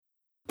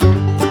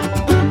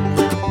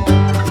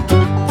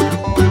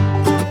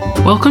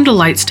Welcome to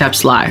Light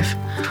Steps Live.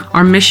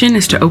 Our mission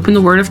is to open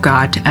the Word of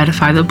God to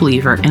edify the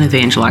believer and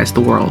evangelize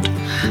the world,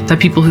 that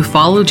people who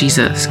follow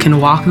Jesus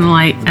can walk in the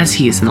light as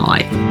He is in the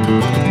light.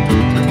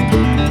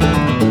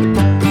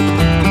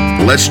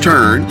 Let's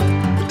turn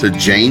to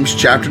James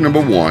chapter number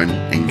 1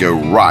 and go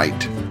right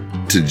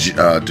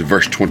to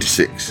verse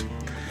 26.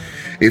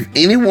 If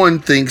anyone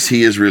thinks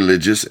he is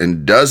religious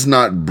and does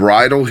not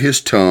bridle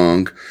his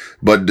tongue,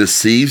 but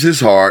deceives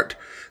his heart,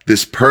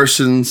 this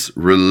person's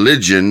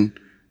religion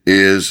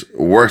is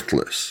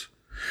worthless.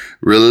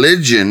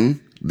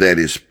 Religion that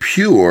is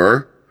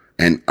pure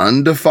and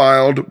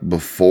undefiled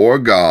before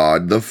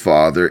God the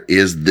Father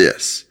is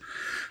this: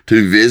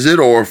 to visit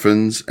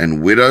orphans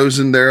and widows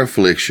in their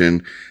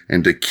affliction,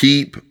 and to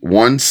keep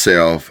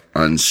oneself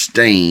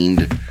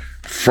unstained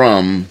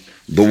from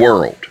the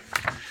world.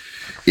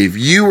 If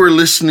you were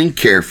listening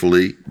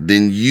carefully,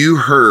 then you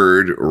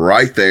heard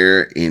right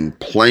there in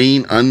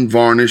plain,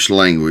 unvarnished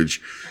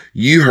language,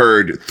 you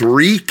heard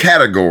three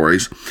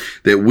categories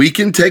that we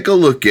can take a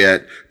look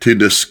at to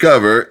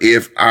discover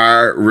if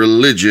our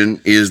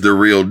religion is the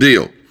real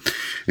deal.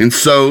 And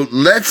so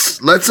let's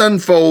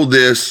unfold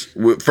this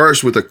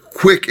first with a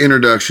quick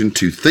introduction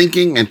to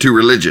thinking and to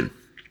religion.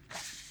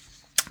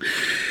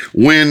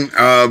 When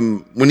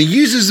he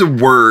uses the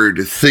word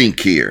think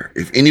here,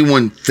 if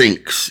anyone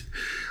thinks,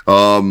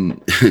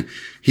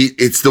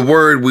 it's the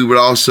word we would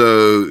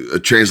also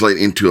translate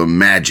into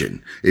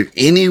imagine. If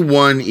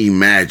anyone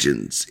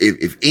imagines,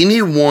 if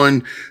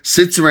anyone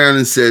sits around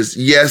and says,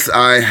 yes,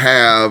 I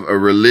have a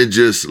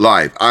religious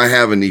life, I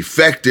have an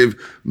effective,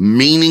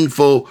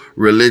 meaningful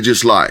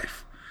religious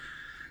life.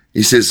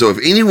 He says, so if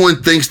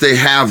anyone thinks they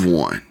have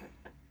one,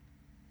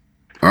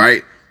 all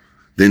right,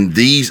 then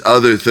these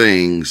other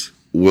things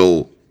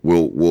will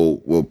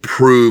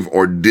prove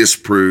or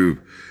disprove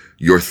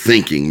your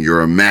thinking,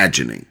 your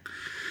imagining.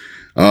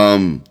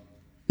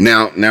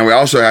 Now we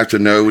also have to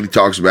know what he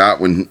talks about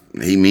when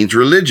he means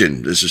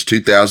religion. This is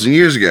 2,000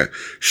 years ago.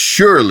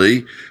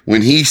 Surely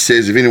when he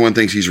says, if anyone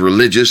thinks he's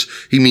religious,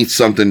 he means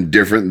something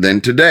different than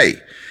today.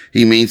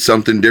 He means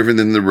something different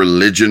than the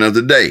religion of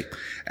the day.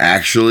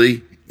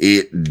 Actually,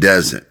 it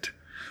doesn't.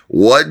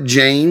 What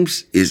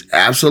James is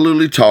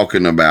absolutely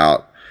talking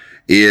about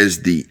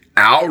is the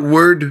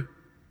outward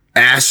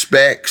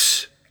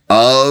aspects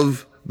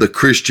of the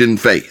Christian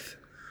faith.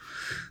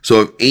 So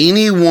if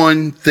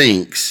anyone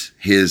thinks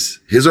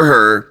his or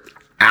her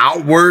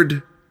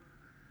outward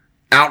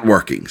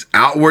outworkings,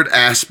 outward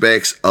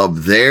aspects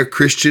of their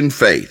Christian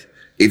faith,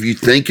 if you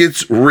think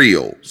it's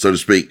real, so to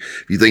speak,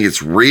 if you think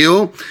it's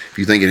real, if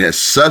you think it has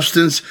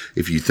substance,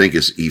 if you think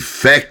it's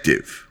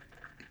effective,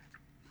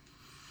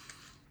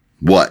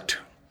 what?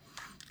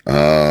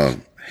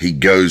 He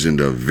goes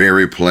into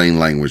very plain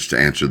language to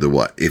answer the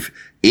what. If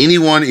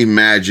anyone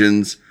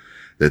imagines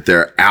that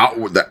the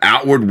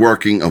outward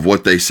working of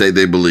what they say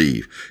they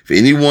believe, if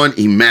anyone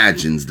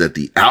imagines that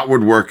the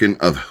outward working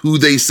of who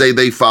they say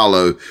they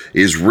follow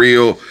is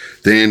real,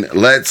 then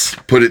let's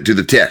put it to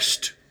the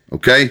test,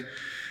 okay?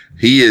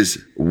 He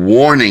is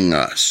warning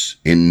us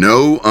in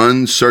no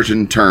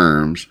uncertain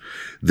terms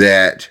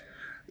that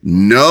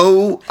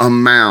no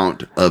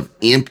amount of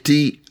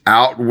empty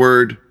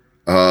outward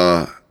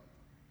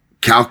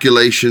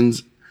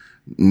calculations,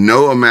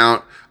 no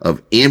amount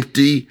of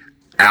empty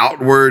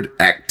outward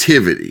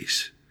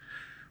activities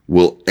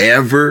will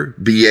ever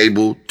be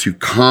able to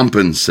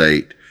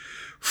compensate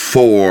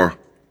for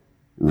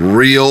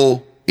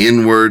real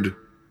inward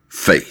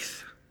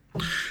faith.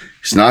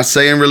 He's not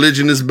saying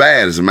religion is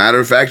bad. As a matter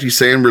of fact, he's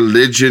saying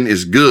religion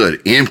is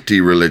good.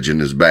 Empty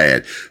religion is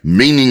bad.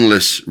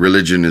 Meaningless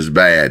religion is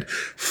bad.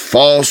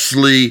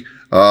 Falsely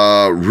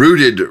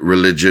rooted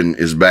religion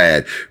is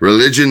bad.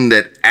 Religion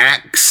that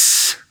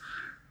acts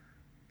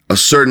a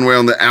certain way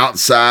on the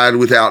outside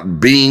without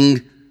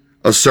being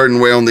a certain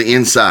way on the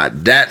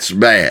inside, that's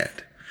bad.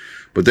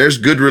 But there's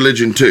good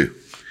religion too.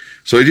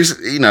 So he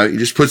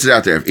just puts it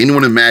out there. If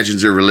anyone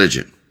imagines they're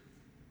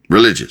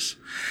religious,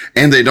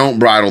 and they don't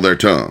bridle their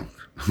tongue,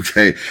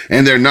 okay,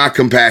 and they're not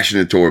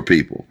compassionate toward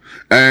people,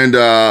 and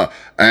they're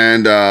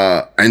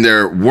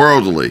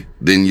worldly,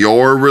 then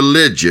your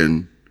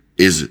religion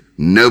is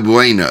no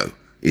bueno.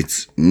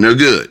 It's no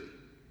good.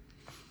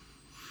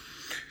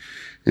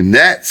 And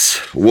that's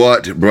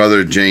what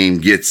Brother James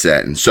gets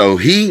at. And so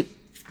he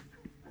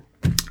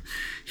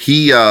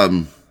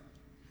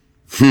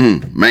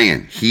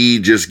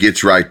just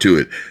gets right to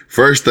it.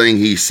 First thing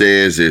he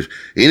says is,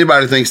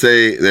 anybody thinks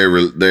they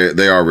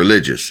are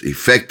religious,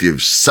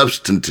 effective,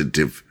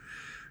 substantive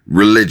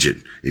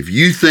religion. If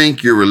you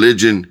think your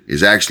religion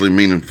is actually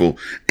meaningful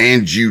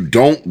and you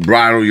don't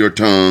bridle your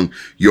tongue,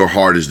 your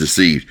heart is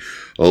deceived.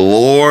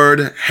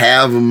 Lord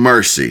have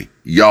mercy,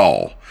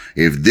 y'all,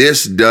 if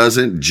this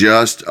doesn't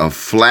just a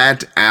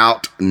flat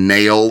out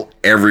nail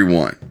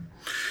everyone.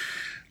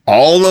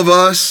 All of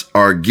us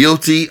are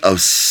guilty of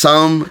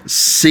some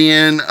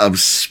sin of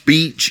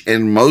speech,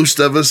 and most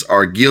of us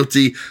are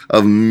guilty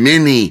of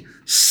many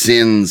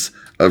sins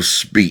of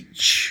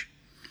speech.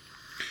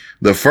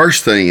 the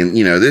first thing, and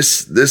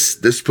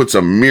this puts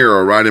a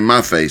mirror right in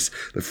my face.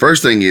 The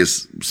first thing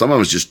is some of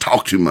us just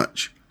talk too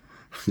much.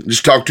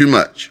 Just talk too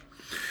much.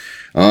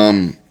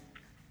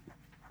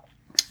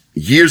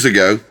 Years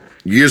ago,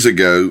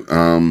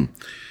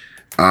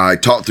 I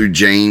taught through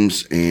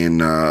James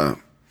and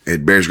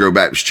at Bears Grove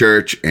Baptist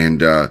Church,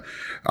 and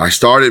I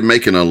started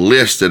making a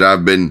list that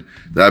I've been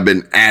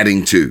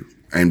adding to.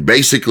 And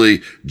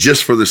basically,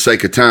 just for the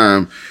sake of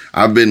time,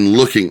 I've been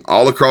looking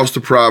all across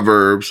the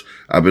Proverbs.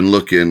 I've been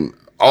looking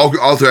all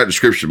throughout the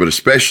Scripture, but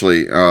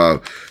especially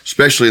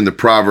in the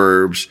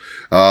Proverbs.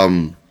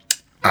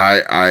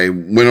 I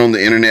went on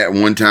the internet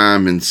one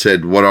time and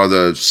said, "What are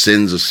the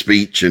sins of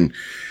speech?" And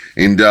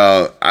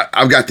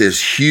I've got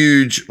this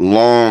huge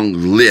long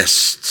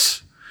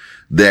lists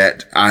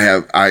that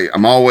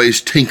I'm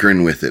always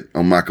tinkering with it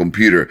on my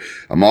computer.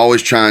 I'm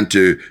always trying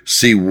to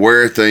see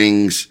where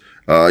things,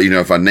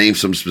 if I name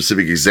some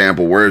specific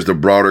example, where's the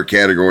broader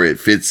category it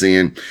fits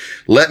in.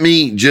 Let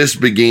me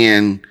just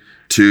begin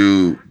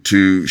to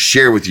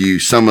share with you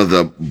some of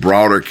the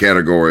broader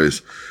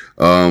categories,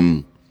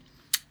 of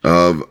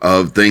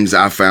things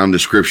I found in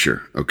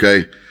Scripture.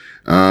 Okay.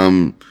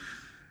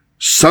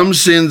 Some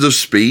sins of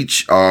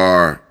speech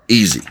are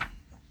easy.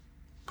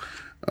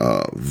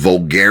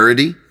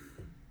 Vulgarity,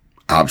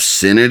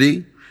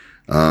 obscenity.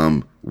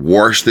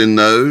 Worse than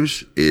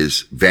those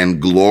is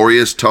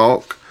vainglorious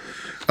talk,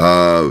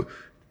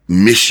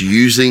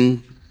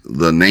 misusing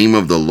the name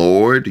of the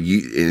Lord.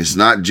 It's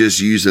not just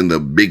using the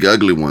big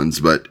ugly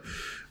ones, but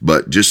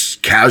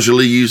just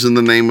casually using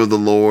the name of the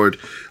Lord.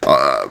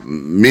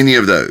 Many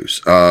of those.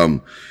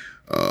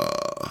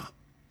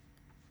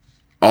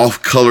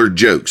 Off-color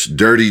jokes,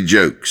 dirty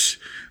jokes,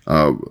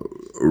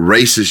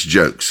 racist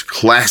jokes,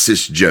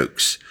 classist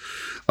jokes,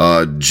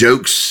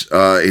 jokes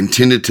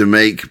intended to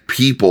make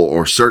people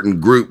or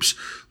certain groups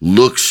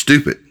look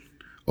stupid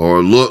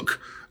or look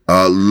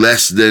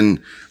less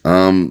than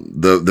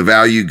the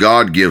value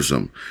God gives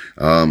them.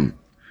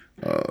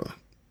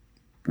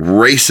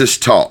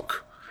 Racist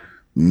talk,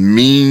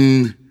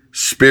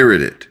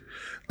 mean-spirited,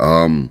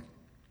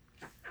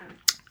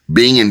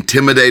 being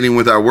intimidating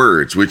with our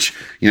words, which,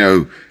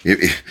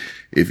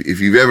 if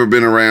you've ever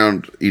been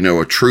around,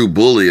 a true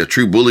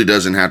bully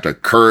doesn't have to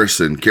curse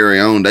and carry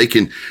on. They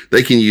can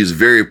use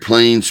very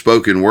plain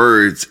spoken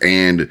words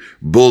and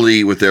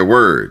bully with their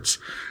words.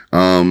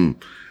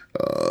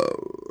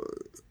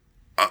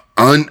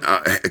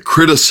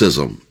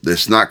 Criticism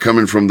that's not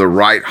coming from the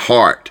right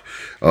heart.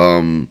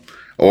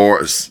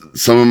 Or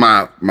some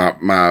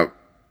of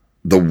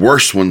the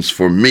worst ones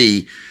for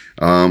me,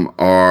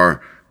 are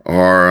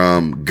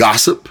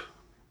gossip,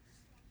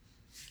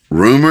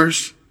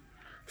 rumors,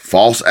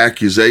 false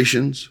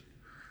accusations,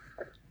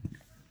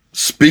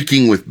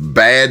 speaking with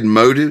bad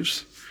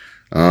motives,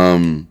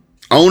 on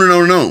and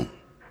on and on.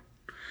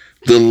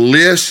 The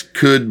list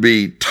could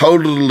be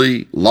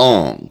totally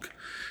long.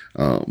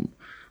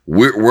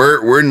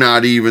 We're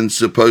not even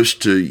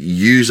supposed to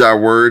use our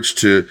words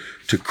to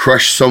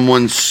crush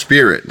someone's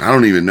spirit. I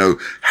don't even know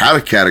how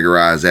to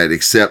categorize that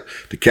except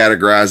to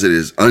categorize it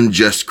as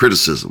unjust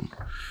criticism,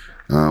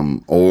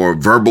 or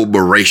verbal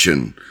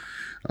beration.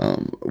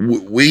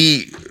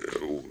 We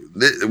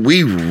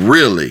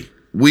really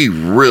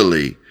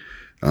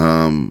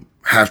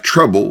have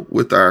trouble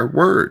with our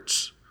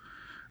words.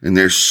 And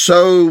there's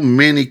so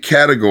many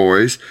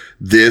categories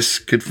this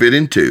could fit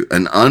into.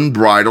 An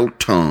unbridled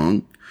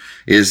tongue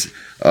is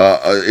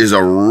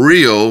a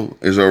real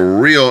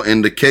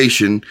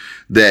indication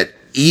that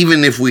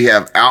even if we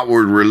have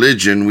outward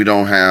religion, we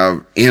don't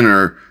have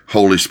inner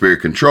Holy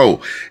Spirit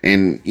control.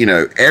 And,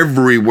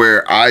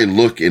 everywhere I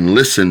look and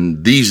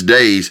listen these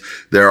days,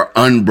 there are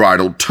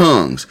unbridled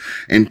tongues,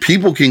 and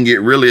people can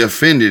get really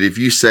offended if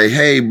you say,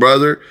 "Hey,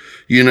 brother,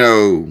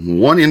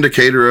 one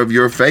indicator of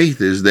your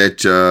faith is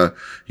that,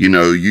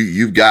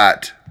 you've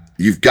got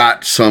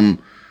some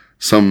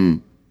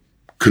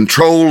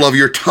control of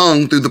your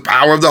tongue through the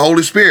power of the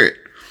Holy Spirit."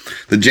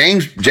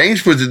 James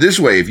puts it this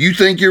way: if you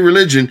think your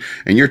religion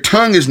and your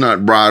tongue is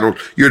not bridled,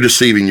 you're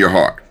deceiving your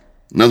heart.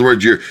 In other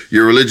words,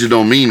 your religion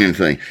don't mean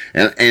anything.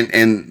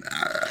 And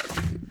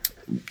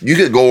you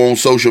could go on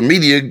social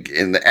media,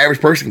 and the average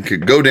person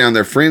could go down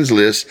their friends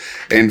list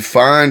and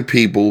find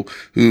people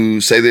who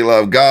say they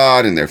love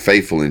God and they're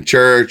faithful in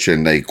church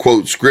and they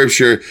quote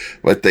Scripture,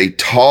 but they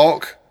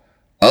talk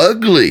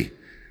ugly,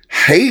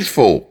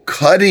 hateful,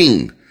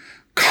 cutting,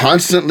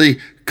 constantly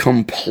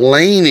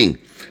complaining.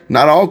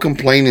 Not all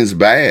complaining is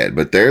bad,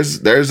 but there's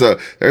a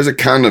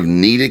kind of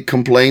needed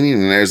complaining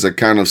and there's a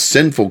kind of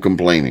sinful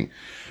complaining.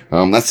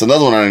 That's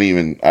another one I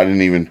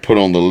didn't even put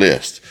on the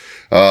list.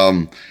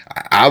 I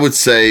would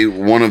say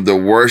one of the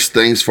worst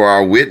things for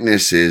our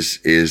witness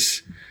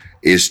is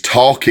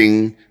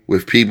talking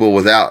with people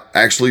without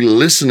actually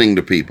listening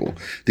to people.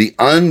 The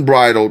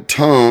unbridled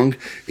tongue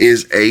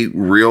is a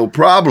real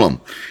problem.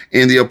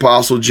 And the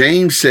Apostle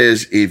James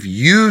says, if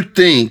you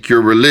think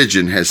your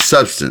religion has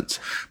substance,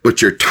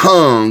 but your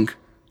tongue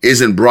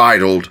isn't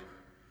bridled,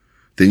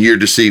 then you're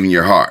deceiving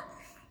your heart.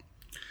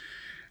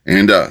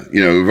 And,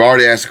 we've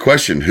already asked the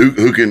question,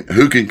 who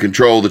can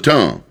control the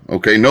tongue?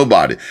 Okay,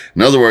 nobody.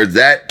 In other words,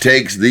 that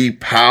takes the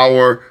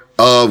power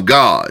of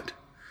God.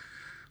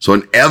 So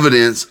an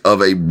evidence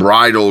of a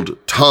bridled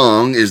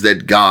tongue is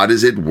that God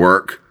is at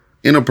work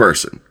in a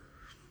person.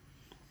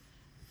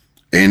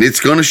 And it's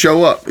going to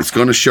show up. It's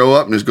going to show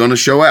up and it's going to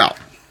show out.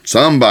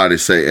 Somebody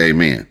say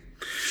amen.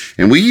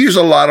 And we use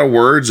a lot of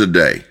words a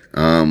day.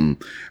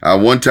 I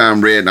one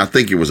time read, and I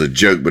think it was a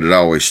joke, but it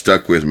always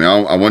stuck with me.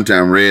 I one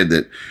time read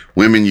that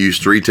women use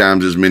 3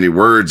 times as many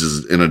words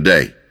as in a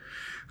day.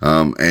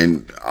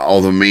 And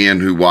all the men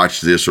who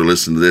watch this or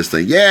listen to this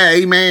think, yeah,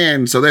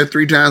 amen. So they're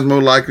 3 times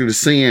more likely to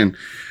sin.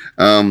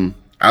 I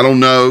don't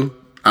know.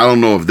 I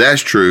don't know if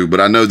that's true, but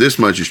I know this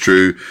much is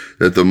true,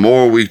 that the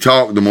more we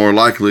talk, the more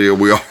likely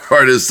we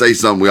are to say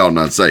something we ought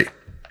not say.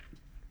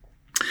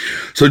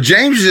 So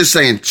James is just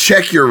saying,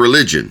 check your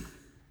religion.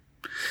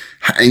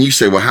 And you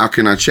say, well, how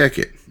can I check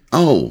it?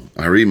 Oh,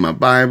 I read my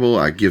Bible,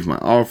 I give my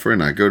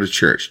offering, I go to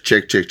church.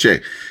 Check, check,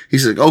 check. He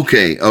said,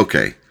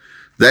 okay.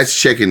 That's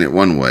checking it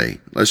one way.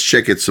 Let's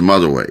check it some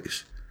other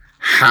ways.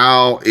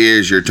 How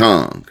is your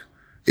tongue?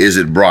 Is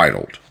it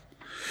bridled?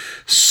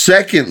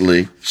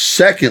 Secondly,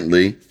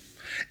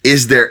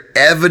 is there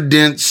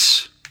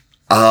evidence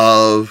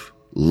of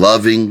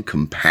loving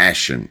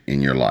compassion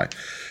in your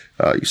life?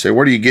 You say,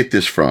 where do you get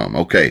this from?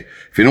 Okay.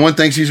 If anyone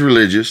thinks he's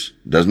religious,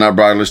 does not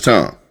bridle his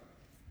tongue.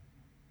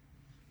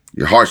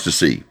 Your heart's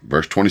deceived.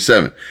 Verse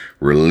 27,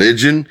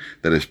 religion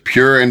that is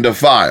pure and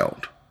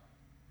defiled.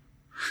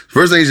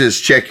 First thing he says,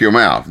 check your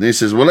mouth. And he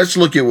says, well, let's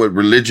look at what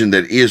religion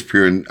that is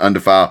pure and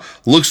undefiled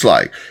looks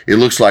like. It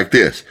looks like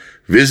this.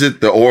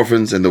 Visit the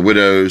orphans and the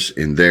widows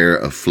in their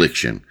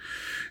affliction.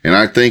 And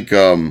I think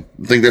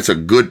that's a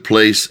good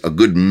place, a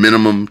good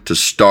minimum to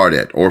start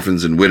at,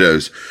 orphans and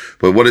widows.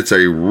 But what it's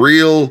a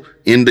real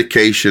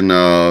indication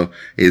of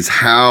is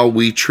how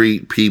we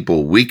treat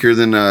people weaker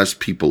than us,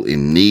 people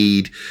in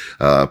need,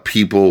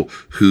 people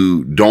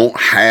who don't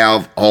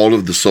have all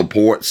of the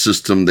support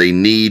system they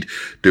need.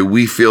 Do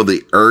we feel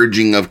the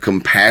urging of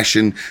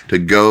compassion to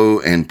go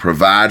and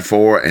provide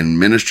for and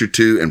minister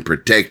to and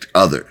protect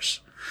others?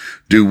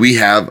 Do we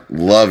have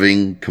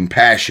loving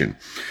compassion?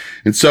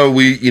 And so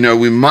we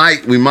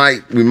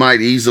might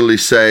easily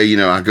say,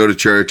 I go to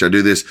church, I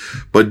do this,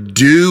 but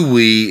do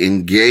we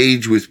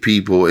engage with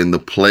people in the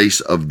place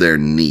of their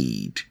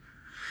need?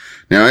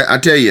 Now, I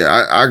tell you,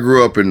 I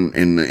grew up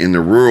in the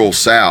rural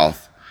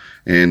South,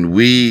 and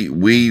we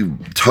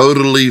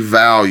totally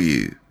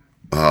value,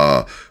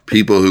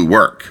 people who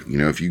work.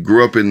 If you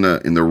grew up in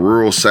the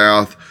rural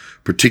South,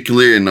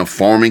 particularly in a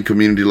farming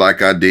community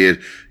like I did,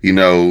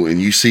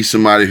 and you see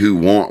somebody who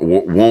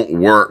won't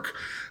work,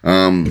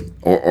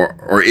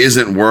 or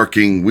isn't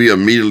working, we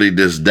immediately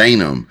disdain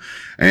them.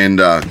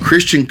 And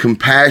Christian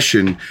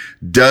compassion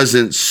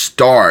doesn't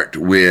start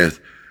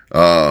with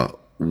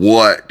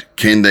what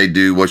can they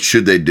do, what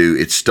should they do.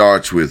 It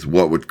starts with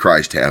what would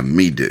Christ have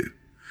me do.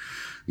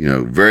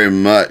 Very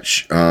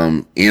much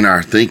in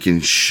our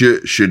thinking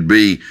should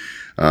be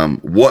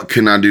what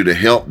can I do to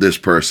help this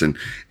person?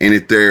 And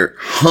if they're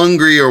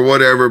hungry or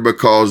whatever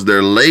because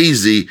they're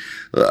lazy,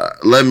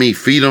 let me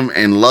feed them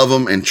and love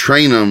them and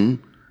train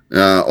them.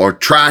 Or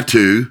try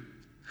to,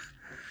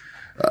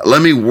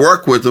 let me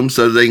work with them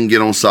so they can get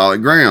on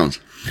solid grounds.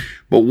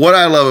 But what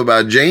I love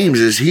about James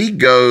is he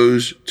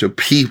goes to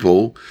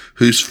people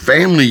whose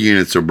family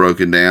units are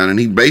broken down, and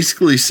he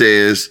basically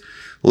says,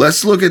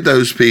 let's look at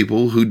those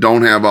people who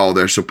don't have all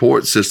their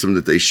support system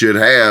that they should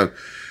have.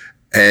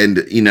 And,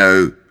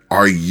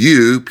 are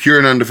you, pure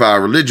and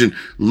undefiled religion,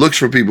 looks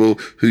for people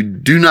who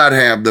do not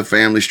have the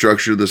family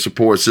structure, the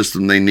support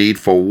system they need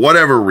for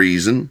whatever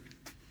reason.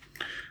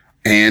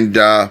 And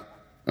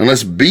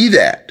let's be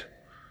that.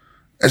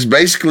 That's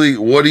basically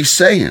what he's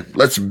saying.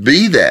 Let's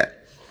be that.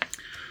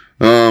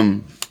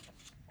 In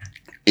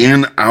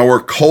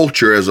our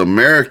culture as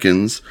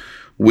Americans,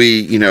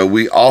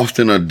 we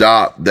often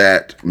adopt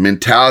that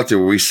mentality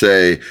where we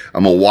say,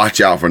 I'm going to watch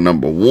out for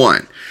number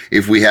one.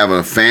 If we have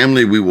a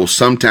family, we will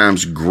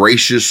sometimes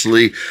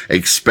graciously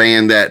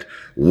expand that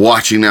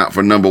watching out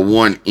for number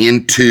one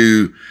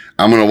into,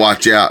 I'm going to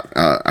watch out.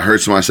 I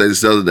heard somebody say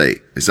this the other day.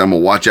 They said, I'm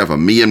going to watch out for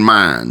me and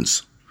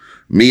mines.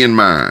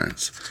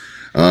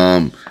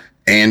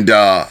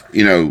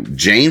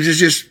 James is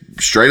just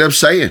straight up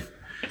saying,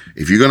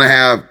 if you're going to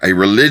have a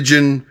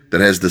religion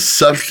that has the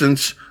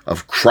substance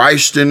of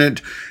Christ in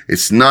it,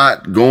 it's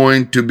not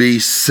going to be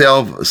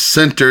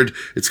self-centered.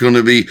 It's going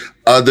to be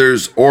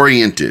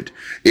others-oriented.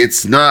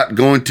 It's not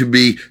going to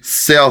be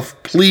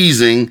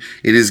self-pleasing.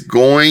 It is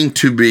going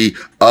to be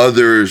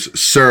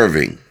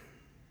others-serving.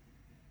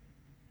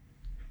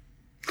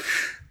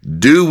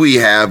 Do we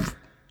have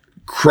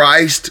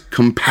Christ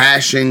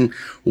compassion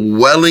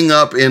welling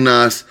up in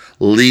us,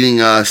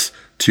 leading us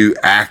to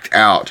act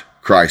out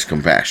Christ's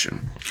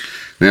compassion?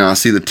 Now, I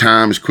see the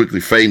time is quickly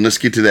fading. Let's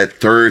get to that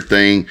third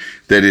thing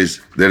that is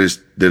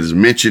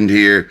mentioned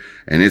here,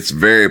 and it's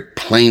very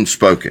plain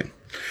spoken.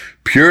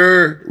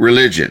 Pure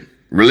religion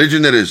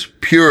religion that is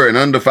pure and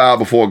undefiled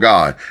before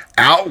God,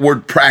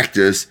 outward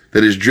practice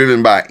that is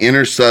driven by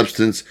inner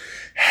substance,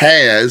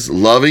 has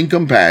loving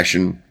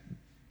compassion,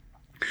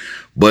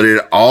 but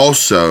it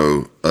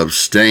also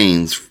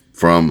abstains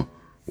from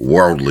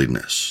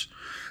worldliness.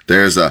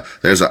 There's a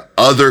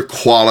other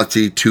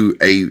quality to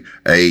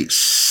a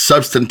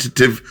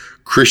substantive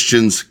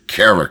Christian's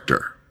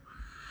character.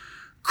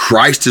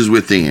 Christ is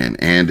within,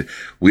 and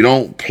we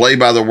don't play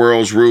by the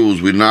world's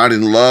rules. We're not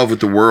in love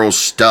with the world's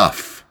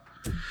stuff.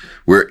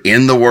 We're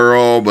in the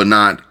world, but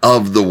not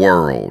of the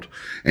world.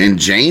 And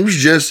James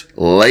just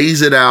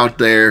lays it out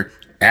there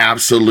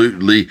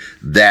absolutely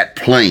that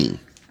plain.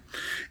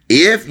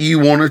 If you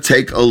want to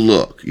take a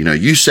look,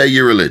 you say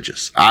you're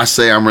religious. I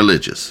say I'm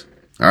religious.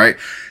 All right.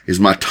 Is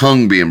my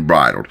tongue being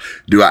bridled?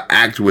 Do I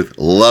act with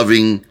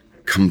loving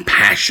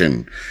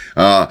compassion?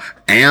 Am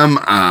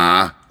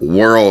I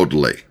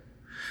worldly?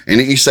 And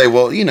you say,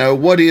 well,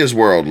 what is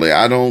worldly?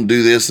 I don't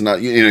do this.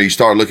 And you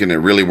start looking at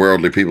really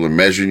worldly people and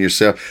measuring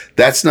yourself.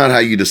 That's not how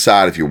you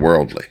decide if you're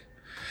worldly.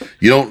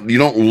 You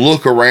don't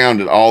look around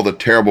at all the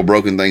terrible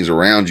broken things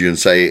around you and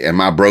say, am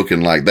I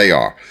broken like they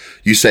are?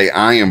 You say,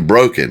 I am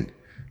broken,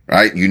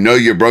 right?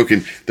 You're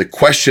broken. The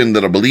question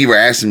that a believer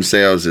asks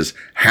themselves is,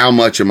 how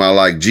much am I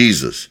like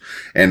Jesus?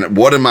 And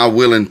what am I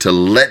willing to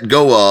let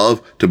go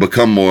of to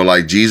become more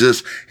like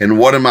Jesus? And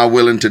what am I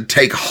willing to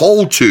take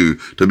hold to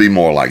be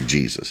more like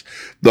Jesus?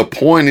 The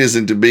point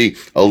isn't to be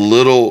a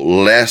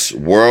little less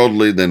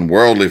worldly than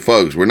worldly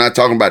folks. We're not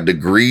talking about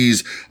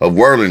degrees of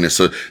worldliness.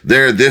 So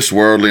they're this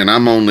worldly and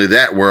I'm only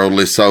that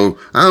worldly, so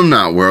I'm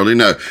not worldly.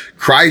 No,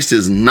 Christ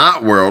is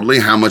not worldly.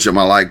 How much am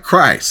I like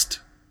Christ?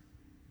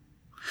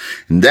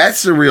 And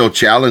that's the real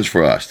challenge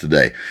for us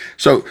today.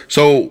 So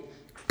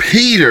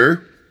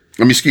Peter,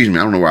 I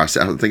don't know where I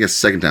said, I think it's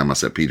the second time I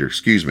said Peter,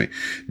 excuse me.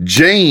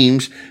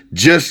 James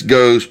just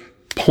goes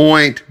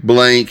point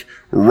blank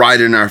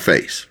right in our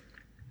face.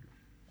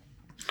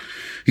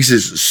 He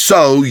says,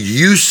 so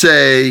you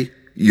say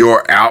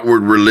your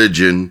outward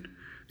religion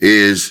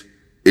is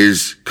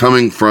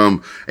coming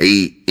from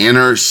a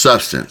inner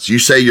substance. You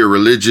say your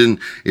religion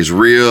is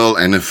real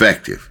and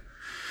effective.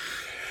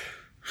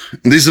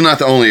 These are not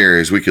the only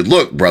areas we could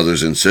look,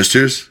 brothers and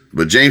sisters,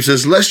 but James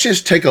says, let's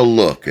just take a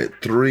look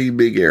at 3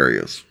 big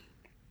areas.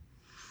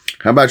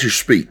 How about your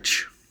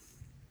speech?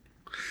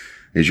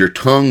 Is your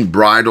tongue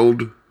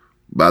bridled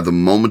by the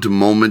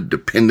moment-to-moment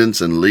dependence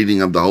and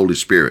leading of the Holy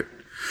Spirit?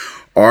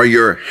 Are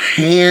your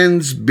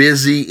hands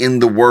busy in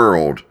the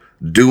world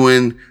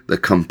doing the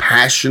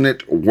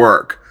compassionate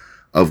work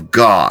of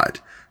God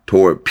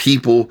toward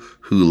people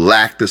who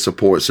lack the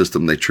support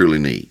system they truly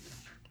need?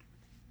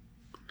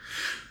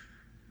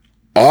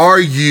 Are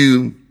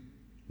you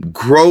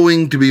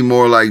growing to be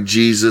more like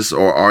Jesus,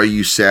 or are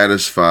you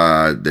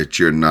satisfied that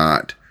you're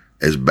not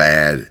as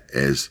bad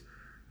as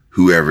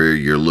whoever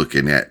you're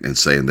looking at and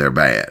saying they're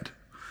bad?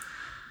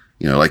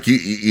 Like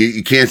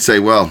you can't say,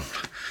 well,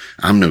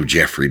 I'm no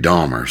Jeffrey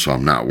Dahmer, so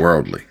I'm not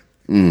worldly.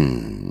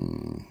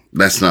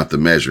 That's not the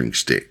measuring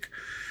stick.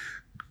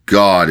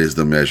 God is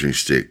the measuring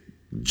stick.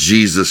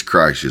 Jesus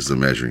Christ is the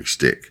measuring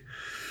stick.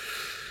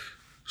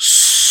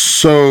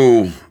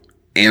 So,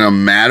 in a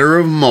matter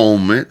of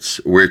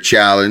moments, we're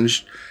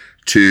challenged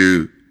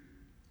to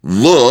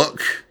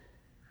look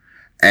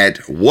at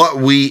what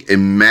we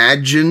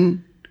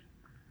imagine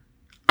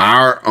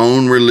our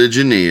own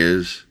religion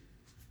is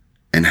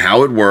and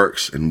how it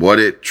works and what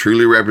it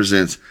truly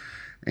represents,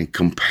 and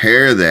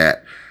compare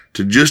that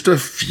to just a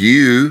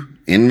few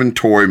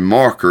inventory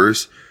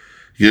markers.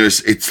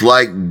 It's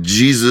like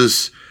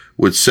Jesus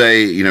would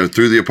say,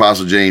 through the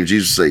Apostle James,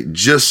 Jesus would say,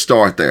 just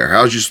start there.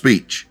 How's your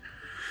speech?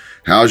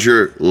 How's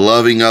your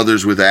loving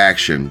others with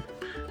action?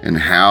 And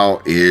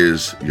how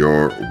is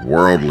your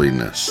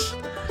worldliness?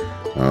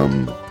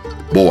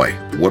 Boy,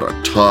 what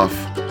a tough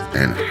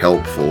and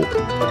helpful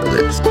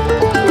list.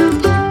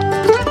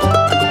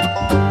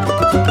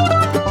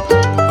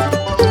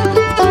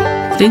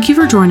 Thank you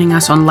for joining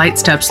us on Light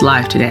Steps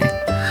Live today.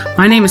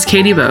 My name is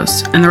Katie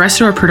Bose, and the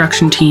rest of our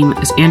production team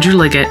is Andrew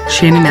Liggett,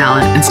 Shannon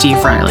Allen, and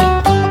Steve Riley.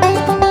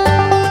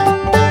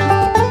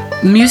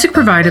 Music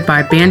provided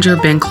by Banjo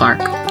Ben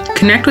Clark.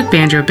 Connect with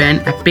Banjo Ben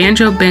at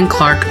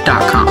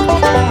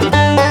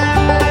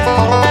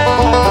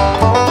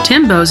banjobenclark.com.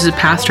 Tim Bose is a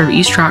pastor of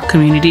East Rock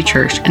Community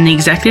Church and the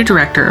executive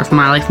director of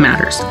My Life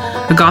Matters,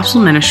 a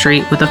gospel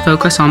ministry with a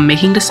focus on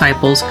making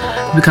disciples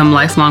who become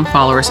lifelong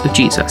followers of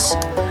Jesus.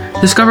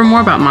 Discover more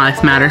about My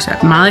Life Matters at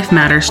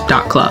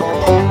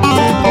mylifematters.club.